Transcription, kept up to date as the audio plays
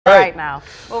right now.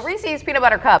 Well, Reese's peanut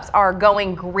butter cups are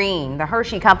going green. The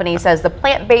Hershey company says the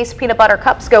plant-based peanut butter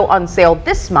cups go on sale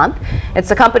this month. It's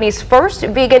the company's first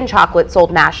vegan chocolate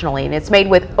sold nationally, and it's made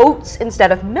with oats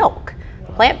instead of milk.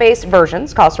 Plant-based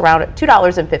versions cost around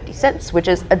 $2.50, which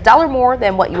is $1 more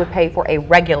than what you would pay for a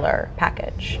regular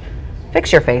package.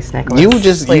 Fix your face, Nicholas.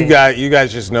 You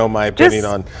guys just know my opinion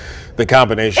on the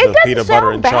combination of peanut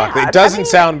butter and chocolate. It doesn't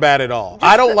sound bad at all.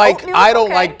 I don't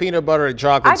like peanut butter and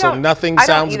chocolate, so nothing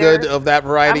sounds good of that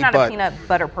variety. I'm not a peanut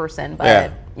butter person,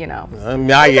 but you know.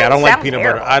 I don't like peanut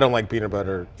butter. I don't like peanut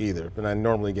butter either, and I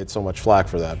normally get so much flack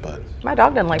for that. But my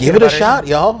dog doesn't like. Give it a shot,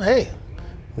 y'all. Hey.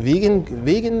 Vegan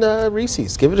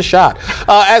Reese's, give it a shot.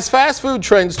 As fast food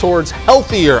trends towards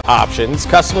healthier options,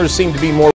 customers seem to be more